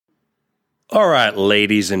All right,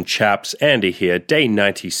 ladies and chaps, Andy here, day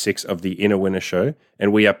 96 of the Inner Winner Show,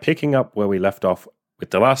 and we are picking up where we left off with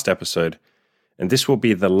the last episode, and this will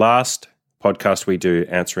be the last podcast we do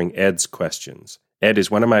answering Ed's questions. Ed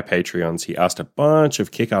is one of my Patreons. He asked a bunch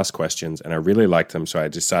of kick-ass questions, and I really liked them, so I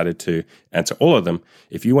decided to answer all of them.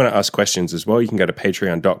 If you want to ask questions as well, you can go to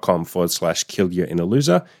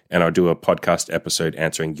patreon.com/killyourinnerloser, and I'll do a podcast episode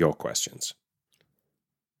answering your questions.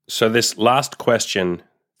 So this last question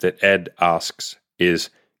that Ed asks is,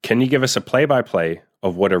 can you give us a play-by-play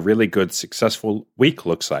of what a really good, successful week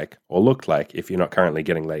looks like or looked like if you're not currently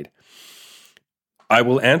getting laid? I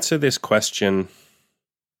will answer this question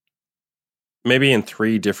maybe in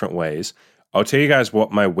 3 different ways. I'll tell you guys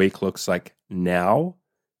what my week looks like now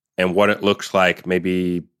and what it looks like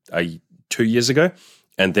maybe 2 years ago,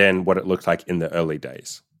 and then what it looked like in the early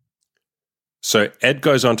days. So Ed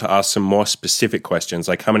goes on to ask some more specific questions,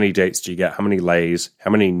 like how many dates do you get, how many lays,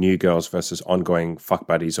 how many new girls versus ongoing fuck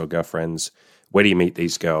buddies or girlfriends, where do you meet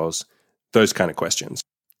these girls, those kind of questions.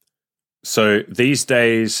 So these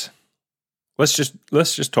days, let's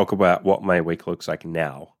just talk about what my week looks like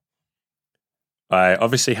now. I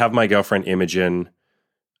obviously have my girlfriend Imogen.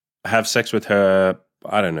 I have sex with her,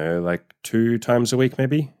 I don't know, like 2 times a week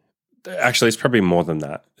maybe. Actually, it's probably more than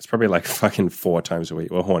that. It's probably like fucking 4 times a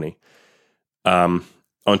week. We're horny. On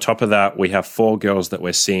top of that, we have 4 girls that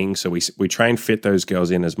we're seeing, so we try and fit those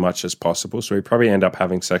girls in as much as possible. So we probably end up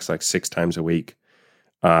having sex like 6 times a week.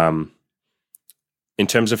 In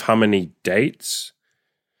terms of how many dates,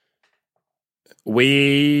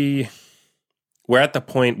 we're at the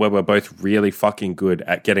point where we're both really fucking good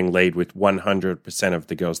at getting laid with 100% of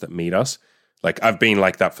the girls that meet us. Like I've been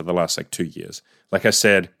like that for the last 2 years. Like I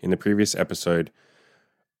said in the previous episode,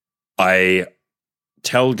 I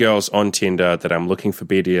tell girls on Tinder that I'm looking for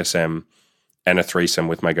BDSM and a threesome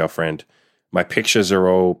with my girlfriend. My pictures are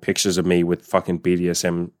all pictures of me with fucking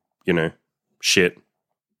BDSM, shit.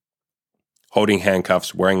 Holding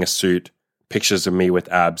handcuffs, wearing a suit, pictures of me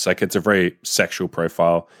with abs. Like it's a very sexual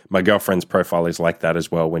profile. My girlfriend's profile is like that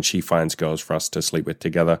as well when she finds girls for us to sleep with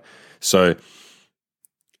together. So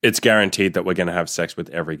it's guaranteed that we're going to have sex with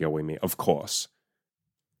every girl we meet, of course.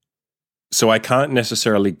 So I can't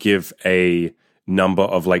necessarily give a number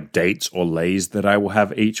of dates or lays that I will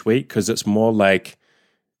have each week, because it's more like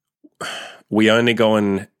we only go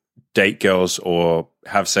and date girls or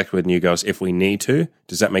have sex with new girls if we need to.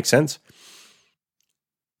 Does that make sense?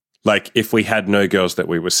 Like if we had no girls that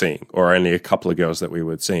we were seeing or only a couple of girls that we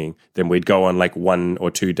were seeing, then we'd go on 1 or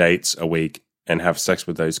 2 dates a week and have sex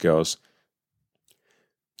with those girls.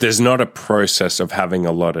 There's not a process of having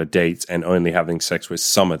a lot of dates and only having sex with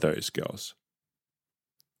some of those girls.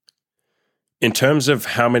 In terms of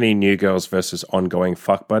how many new girls versus ongoing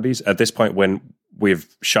fuck buddies, at this point when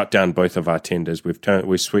we've shut down both of our Tinders, we've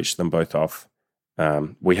switched them both off.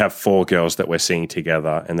 We have 4 girls that we're seeing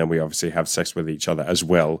together, and then we obviously have sex with each other as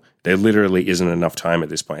well. There literally isn't enough time at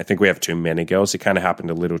this point. I think we have too many girls. It kind of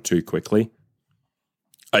happened a little too quickly.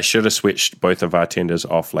 I should have switched both of our Tinders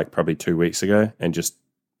off probably 2 weeks ago, and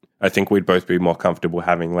I think we'd both be more comfortable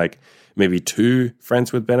having maybe 2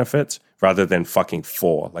 friends with benefits rather than fucking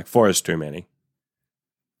 4. 4 is too many.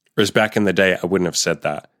 Whereas back in the day, I wouldn't have said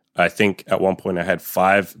that. I think at one point I had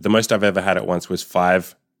 5. The most I've ever had at once was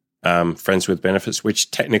 5 friends with benefits,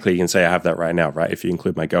 which technically you can say I have that right now, right? If you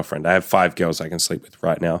include my girlfriend. I have 5 girls I can sleep with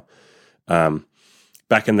right now.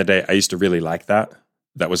 Back in the day, I used to really like that.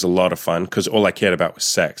 That was a lot of fun because all I cared about was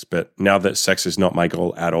sex. But now that sex is not my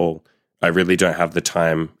goal at all, I really don't have the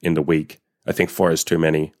time in the week. I think 4 is too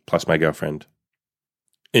many, plus my girlfriend.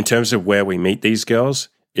 In terms of where we meet these girls,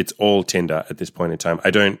 it's all Tinder at this point in time.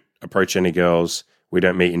 I don't approach any girls. We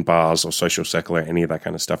don't meet in bars or social circle or any of that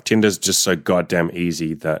kind of stuff. Tinder's just so goddamn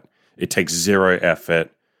easy that it takes 0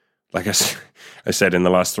 effort. Like I said, in the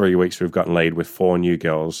last 3 weeks, we've gotten laid with 4 new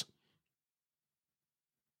girls.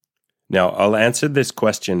 Now, I'll answer this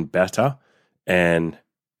question better and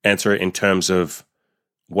answer it in terms of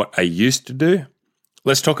what I used to do.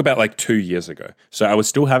 Let's talk about 2 years ago. So I was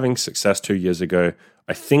still having success 2 years ago.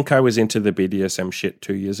 I think I was into the BDSM shit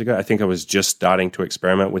 2 years ago. I think I was just starting to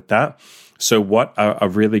experiment with that. So what a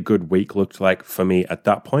really good week looked like for me at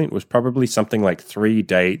that point was probably something like 3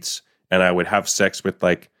 dates, and I would have sex with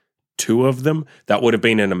 2 of them. That would have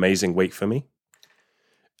been an amazing week for me.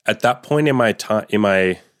 At that point in my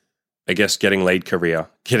I guess getting laid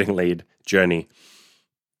journey,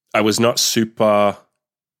 I was not super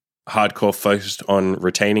hardcore focused on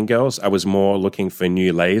retaining girls. I was more looking for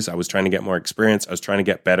new lays. I was trying to get more experience. I was trying to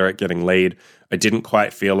get better at getting laid. I didn't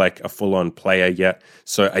quite feel like a full-on player yet.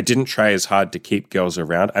 So I didn't try as hard to keep girls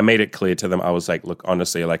around. I made it clear to them. I was like, look,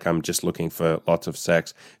 honestly, like I'm just looking for lots of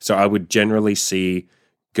sex. So I would generally see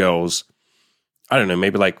girls, I don't know,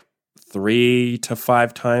 maybe like 3 to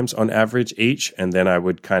 5 times on average each. And then I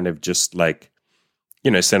would kind of just like,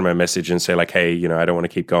 send them a message and say like, hey, I don't want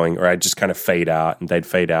to keep going. Or I'd just kind of fade out and they'd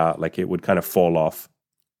fade out. Like it would kind of fall off.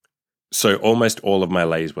 So almost all of my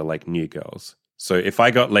lays were like new girls. So if I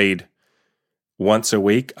got laid once a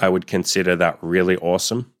week, I would consider that really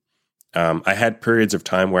awesome. I had periods of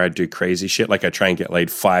time where I'd do crazy shit. Like I try and get laid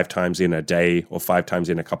 5 times in a day or 5 times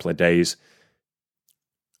in a couple of days.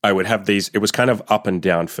 I would have these, it was kind of up and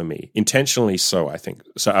down for me, intentionally so, I think.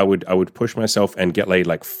 So I would push myself and get laid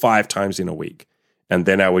like 5 times in a week. And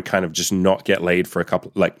then I would kind of just not get laid for a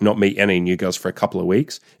couple, like not meet any new girls for a couple of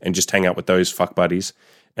weeks and just hang out with those fuck buddies.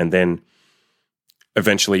 And then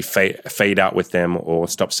eventually fade out with them or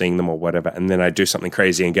stop seeing them or whatever. And then I'd do something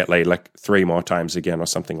crazy and get laid like 3 more times again or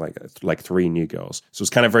something like 3 new girls. So it was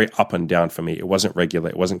kind of very up and down for me. It wasn't regular.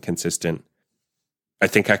 It wasn't consistent. I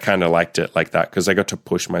think I kind of liked it like that because I got to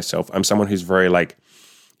push myself. I'm someone who's very like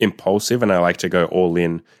impulsive and I like to go all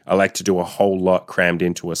in. I like to do a whole lot crammed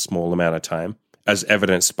into a small amount of time, as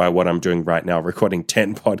evidenced by what I'm doing right now, recording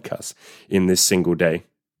 10 podcasts in this single day.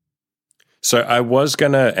 So I was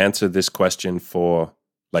going to answer this question for,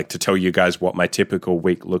 like, to tell you guys what my typical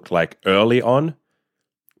week looked like early on.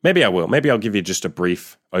 Maybe I will. Maybe I'll give you just a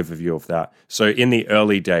brief overview of that. So in the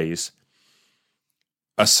early days,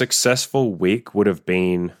 a successful week would have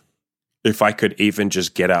been if I could even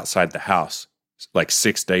just get outside the house, like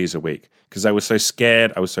 6 days a week, because I was so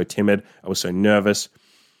scared. I was so timid. I was so nervous.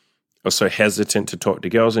 I was so hesitant to talk to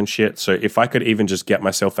girls and shit. So if I could even just get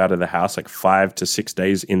myself out of the house like 5 to 6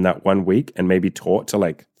 days in that 1 week and maybe talk to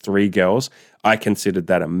like 3 girls, I considered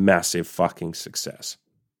that a massive fucking success.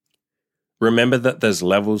 Remember that there's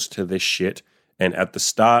levels to this shit. And at the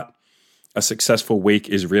start, a successful week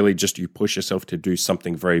is really just you push yourself to do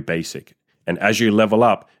something very basic. And as you level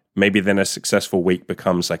up, maybe then a successful week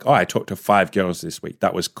becomes like, oh, I talked to 5 girls this week.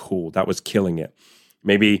 That was cool. That was killing it.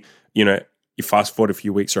 Maybe, you fast forward a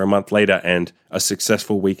few weeks or a month later and a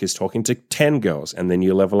successful week is talking to 10 girls. And then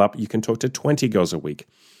you level up, you can talk to 20 girls a week.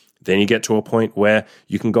 Then you get to a point where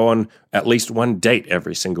you can go on at least 1 date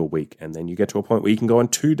every single week. And then you get to a point where you can go on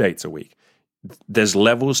 2 dates a week. There's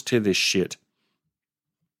levels to this shit.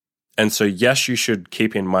 And so, yes, you should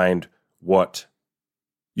keep in mind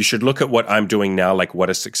you should look at what I'm doing now, like what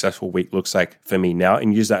a successful week looks like for me now,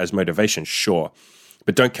 and use that as motivation, sure.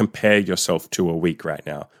 But don't compare yourself to a week right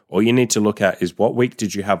now. All you need to look at is what week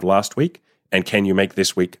did you have last week, and can you make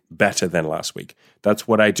this week better than last week? That's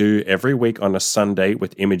what I do every week on a Sunday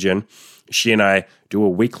with Imogen. She and I do a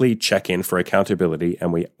weekly check-in for accountability,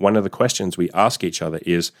 and one of the questions we ask each other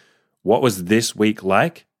is, what was this week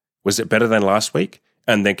like? Was it better than last week?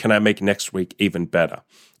 And then can I make next week even better?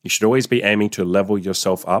 You should always be aiming to level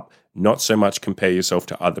yourself up, not so much compare yourself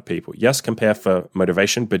to other people. Yes, compare for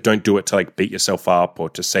motivation, but don't do it to like beat yourself up or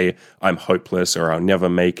to say I'm hopeless or I'll never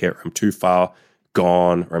make it or I'm too far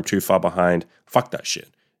gone or I'm too far behind. Fuck that shit.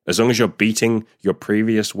 As long as you're beating your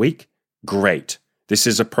previous week, great. This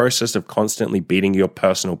is a process of constantly beating your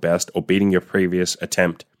personal best or beating your previous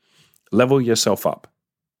attempt. Level yourself up.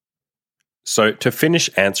 So to finish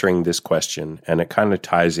answering this question, and it kind of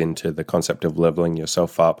ties into the concept of leveling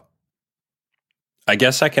yourself up, I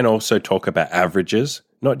guess I can also talk about averages,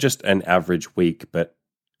 not just an average week, but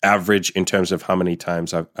average in terms of how many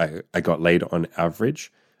times I got laid on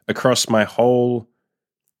average. Across like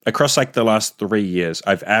the last 3 years,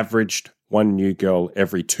 I've averaged 1 new girl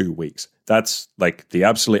every 2 weeks. That's like the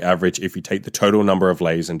absolute average if you take the total number of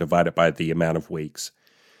lays and divide it by the amount of weeks.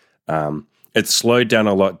 It's slowed down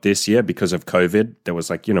a lot this year because of COVID. There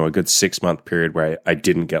was a good 6-month period where I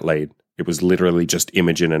didn't get laid. It was literally just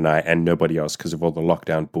Imogen and I and nobody else because of all the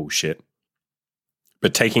lockdown bullshit.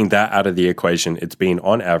 But taking that out of the equation, it's been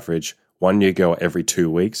on average 1 new girl every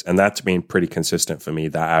 2 weeks. And that's been pretty consistent for me,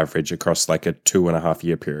 that average across like a 2.5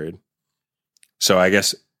 year period. So I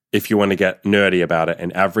guess if you want to get nerdy about it,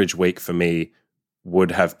 an average week for me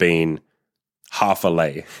would have been half a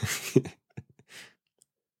lay.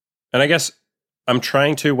 And I guess I'm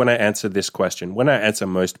trying to, when I answer this question, when I answer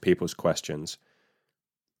most people's questions,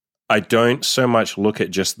 I don't so much look at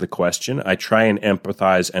just the question. I try and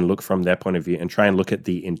empathize and look from their point of view and try and look at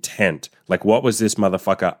the intent. Like, what was this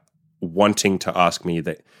motherfucker wanting to ask me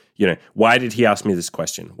that, why did he ask me this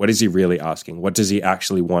question? What is he really asking? What does he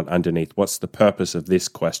actually want underneath? What's the purpose of this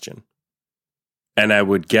question? And I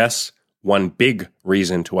would guess one big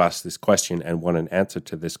reason to ask this question and want an answer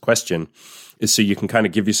to this question is so you can kind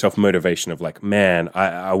of give yourself motivation of like, man,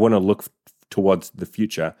 I want to look towards the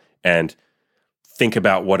future and think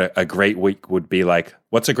about what a great week would be like.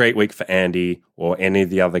 What's a great week for Andy or any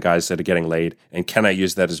of the other guys that are getting laid? And can I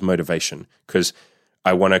use that as motivation? Because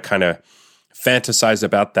I want to kind of fantasize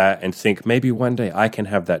about that and think maybe one day I can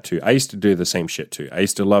have that too. I used to do the same shit too. I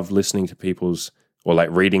used to love listening to people's or like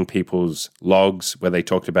reading people's logs where they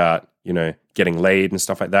talked about, getting laid and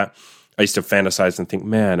stuff like that. I used to fantasize and think,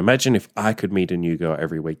 man, imagine if I could meet a new girl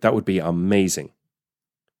every week. That would be amazing.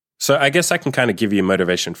 So I guess I can kind of give you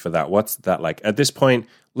motivation for that. What's that like? At this point,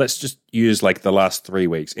 let's just use like the last 3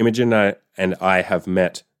 weeks. Imogen and I have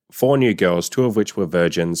met 4 new girls, 2 of which were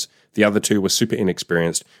virgins. The other 2 were super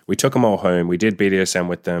inexperienced. We took them all home. We did BDSM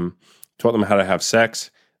with them, taught them how to have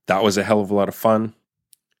sex. That was a hell of a lot of fun.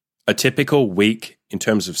 A typical week in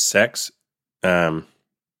terms of sex,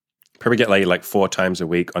 probably get laid like 4 times a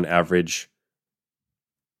week on average.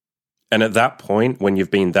 And at that point, when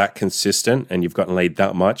you've been that consistent and you've gotten laid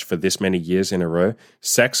that much for this many years in a row,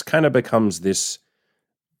 sex kind of becomes this,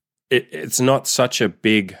 it's not such a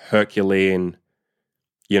big Herculean,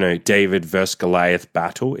 David versus Goliath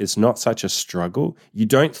battle. It's not such a struggle. You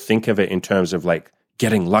don't think of it in terms of like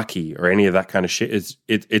getting lucky or any of that kind of shit.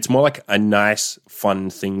 It's more like a nice, fun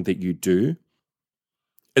thing that you do.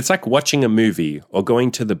 It's like watching a movie or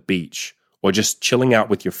going to the beach or just chilling out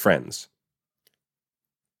with your friends.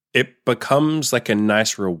 It becomes like a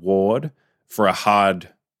nice reward for a hard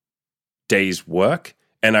day's work.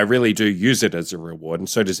 And I really do use it as a reward. And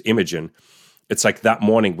so does Imogen. It's like that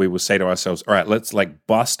morning we will say to ourselves, all right, let's like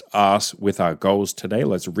bust ass with our goals today.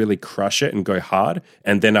 Let's really crush it and go hard.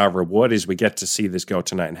 And then our reward is we get to see this girl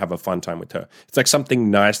tonight and have a fun time with her. It's like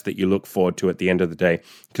something nice that you look forward to at the end of the day.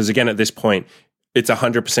 Because again, at this point, it's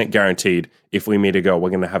 100% guaranteed if we meet a girl, we're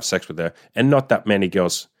going to have sex with her. And not that many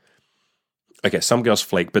girls. Okay, some girls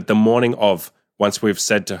flake, but the morning of, once we've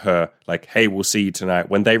said to her, like, hey, we'll see you tonight,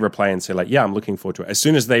 when they reply and say, like, yeah, I'm looking forward to it, as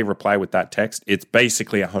soon as they reply with that text, it's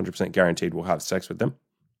basically 100% guaranteed we'll have sex with them.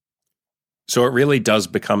 So it really does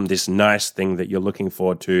become this nice thing that you're looking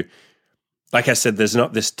forward to. Like I said, there's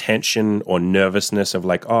not this tension or nervousness of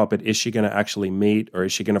like, oh, but is she going to actually meet or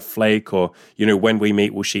is she going to flake? Or, when we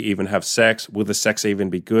meet, will she even have sex? Will the sex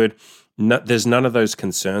even be good? No, there's none of those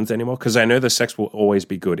concerns anymore because I know the sex will always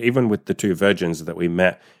be good, even with the 2 virgins that we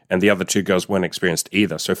met and the other 2 girls weren't experienced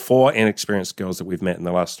either. So 4 inexperienced girls that we've met in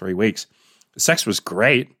the last 3 weeks. The sex was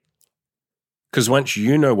great because once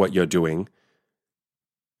you know what you're doing,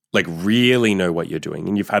 like really know what you're doing,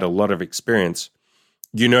 and you've had a lot of experience,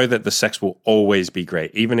 you know that the sex will always be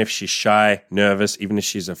great. Even if she's shy, nervous, even if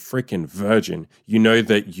she's a freaking virgin, you know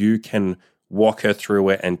that you can walk her through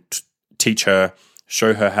it and teach her,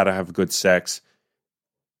 show her how to have good sex.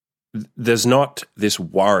 There's not this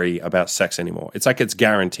worry about sex anymore. It's like it's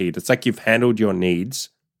guaranteed. It's like you've handled your needs.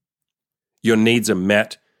 Your needs are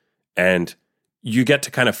met, and you get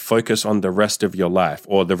to kind of focus on the rest of your life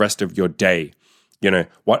or the rest of your day.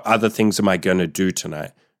 What other things am I going to do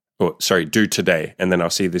tonight? Do today, and then I'll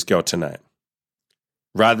see this girl tonight.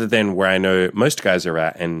 Rather than where I know most guys are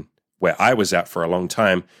at and where I was at for a long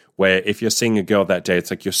time, where if you're seeing a girl that day,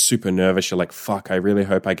 it's like you're super nervous. You're like, fuck, I really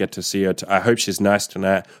hope I get to see her. I hope she's nice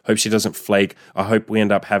tonight. Hope she doesn't flake. I hope we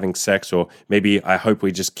end up having sex, or maybe I hope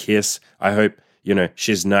we just kiss. I hope,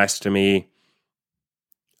 she's nice to me.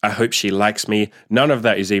 I hope she likes me. None of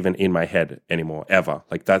that is even in my head anymore, ever.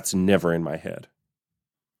 Like that's never in my head.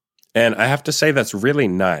 And I have to say that's really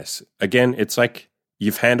nice. Again, it's like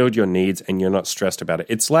you've handled your needs and you're not stressed about it.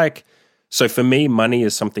 It's like, so for me, money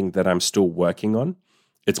is something that I'm still working on.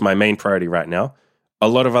 It's my main priority right now. A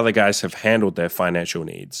lot of other guys have handled their financial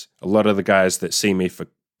needs. A lot of the guys that see me for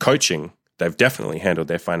coaching, they've definitely handled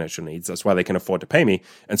their financial needs. That's why they can afford to pay me.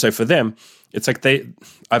 And so for them, it's like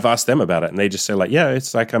I've asked them about it and they just say like, yeah,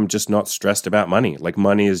 it's like I'm just not stressed about money. Like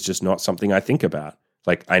money is just not something I think about.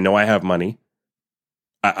 Like I know I have money.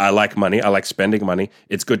 I like money. I like spending money.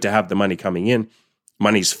 It's good to have the money coming in.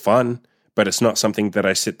 Money's fun, but it's not something that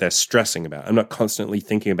I sit there stressing about. I'm not constantly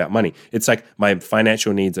thinking about money. It's like my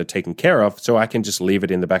financial needs are taken care of, so I can just leave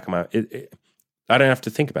it in the back of my I don't have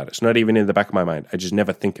to think about it. It's not even in the back of my mind. I just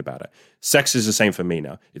never think about it. Sex is the same for me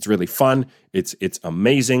now. It's really fun. It's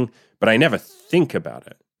amazing, but I never think about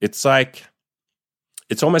it. It's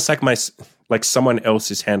almost like someone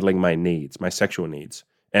else is handling my needs, my sexual needs.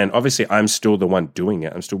 And obviously, I'm still the one doing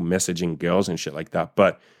it. I'm still messaging girls and shit like that.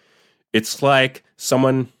 But it's like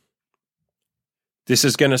this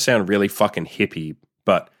is going to sound really fucking hippie,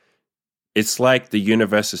 but it's like the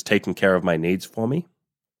universe is taking care of my needs for me.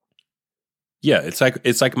 Yeah, it's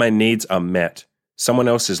like my needs are met someone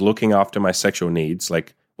else is looking after my sexual needs,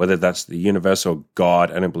 like whether that's the universe or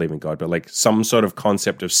God, I don't believe in God, but like some sort of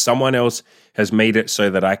concept of someone else has made it so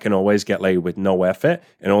that I can always get laid with no effort,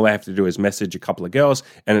 and all I have to do is message a couple of girls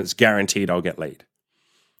and it's guaranteed I'll get laid.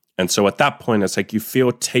 And so at that point, it's like you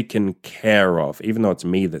feel taken care of, even though it's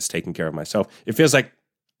me that's taking care of myself. It feels like,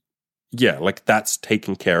 yeah, like that's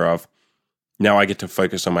taken care of. Now I get to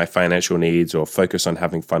focus on my financial needs or focus on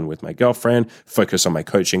having fun with my girlfriend, focus on my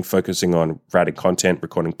coaching, focusing on writing content,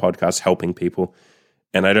 recording podcasts, helping people.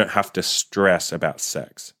 And I don't have to stress about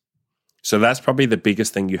sex. So that's probably the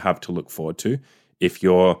biggest thing you have to look forward to. If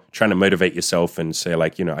you're trying to motivate yourself and say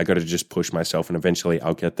like, I got to just push myself and eventually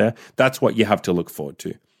I'll get there. That's what you have to look forward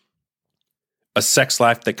to. A sex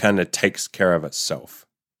life that kind of takes care of itself.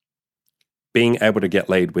 Being able to get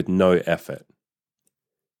laid with no effort.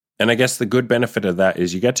 And I guess the good benefit of that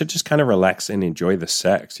is you get to just kind of relax and enjoy the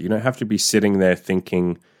sex. You don't have to be sitting there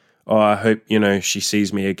thinking, oh, I hope, she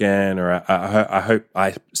sees me again, or I hope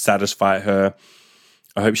I satisfy her.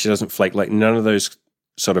 I hope she doesn't flake. Like none of those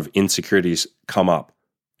sort of insecurities come up.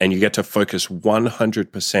 And you get to focus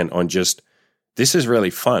 100% on just, this is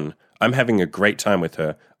really fun. I'm having a great time with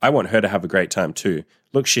her. I want her to have a great time too.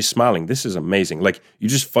 Look, she's smiling. This is amazing. Like you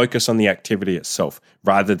just focus on the activity itself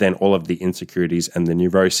rather than all of the insecurities and the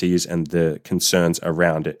neuroses and the concerns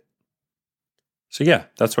around it. So yeah,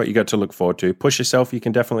 that's what you got to look forward to. Push yourself. You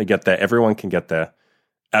can definitely get there. Everyone can get there.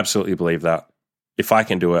 Absolutely believe that. If I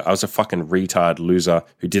can do it, I was a fucking retard loser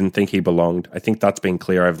who didn't think he belonged. I think that's been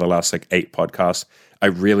clear over the last 8 podcasts. I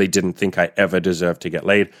really didn't think I ever deserved to get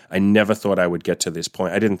laid. I never thought I would get to this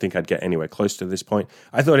point. I didn't think I'd get anywhere close to this point.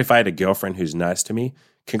 I thought if I had a girlfriend who's nice to me,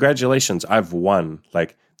 congratulations, I've won.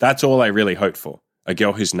 Like, that's all I really hoped for, a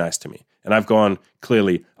girl who's nice to me. And I've gone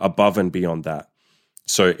clearly above and beyond that.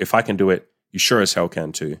 So if I can do it, you sure as hell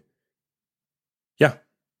can too. Yeah.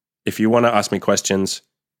 If you want to ask me questions,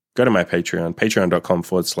 go to my Patreon,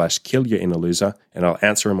 patreon.com/killyourinnerloser, and I'll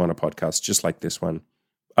answer them on a podcast just like this one.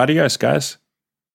 Adios, guys.